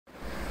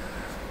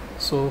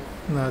So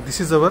this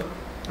is our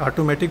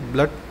automatic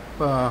blood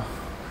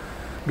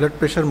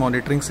pressure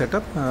monitoring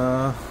setup.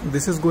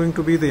 This is going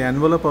to be the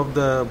envelope of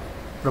the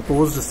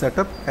proposed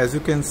setup. As you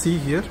can see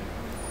here,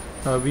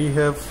 we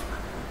have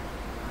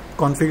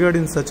configured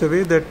in such a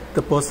way that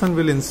the person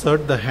will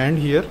insert the hand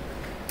here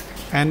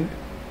and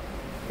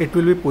it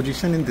will be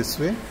positioned in this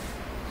way,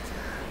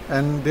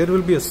 and there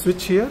will be a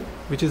switch here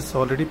which is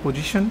already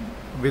positioned.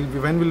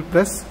 When we'll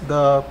press,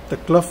 the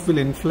cuff will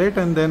inflate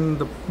and then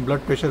the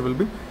blood pressure will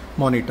be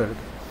monitored.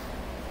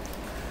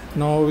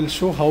 Now we'll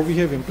show how we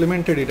have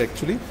implemented it.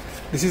 Actually,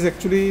 this is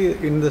actually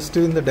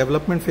still in the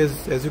development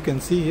phase, as you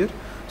can see here.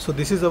 So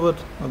this is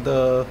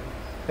the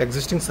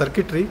existing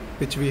circuitry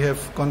which we have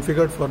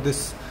configured for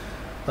this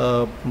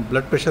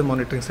blood pressure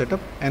monitoring setup,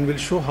 and we'll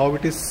show how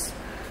it is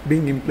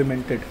being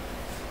implemented.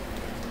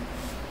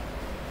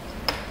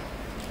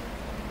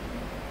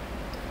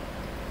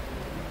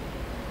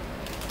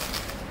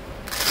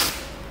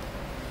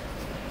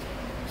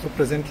 So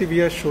presently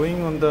we are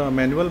showing on the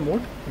manual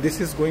mode.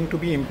 This is going to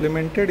be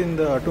implemented in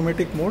the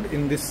automatic mode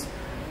in this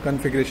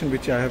configuration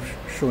which I have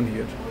shown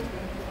here.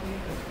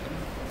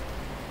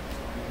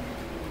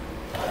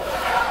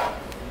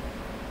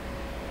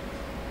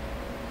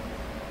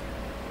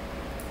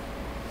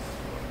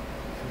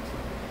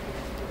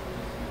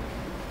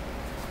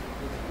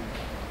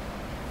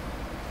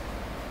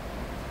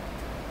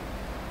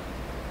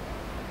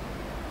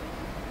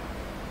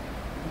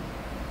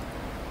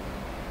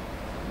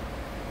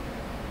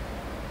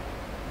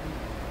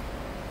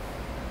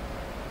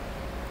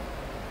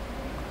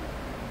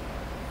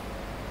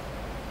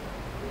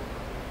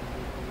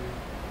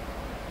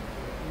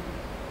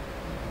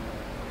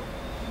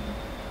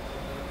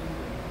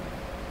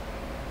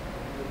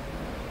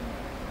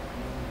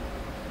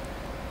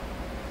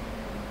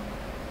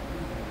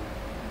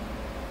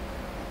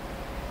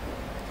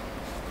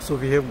 So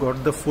we have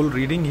got the full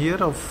reading here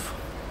of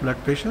blood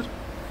pressure,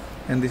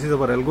 and this is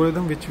our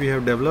algorithm which we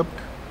have developed.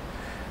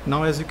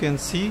 Now as you can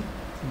see,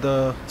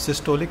 the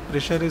systolic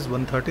pressure is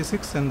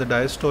 136 and the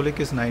diastolic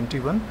is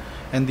 91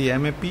 and the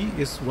MAP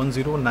is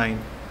 109.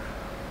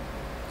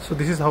 So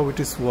this is how it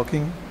is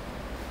working.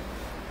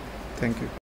 Thank you.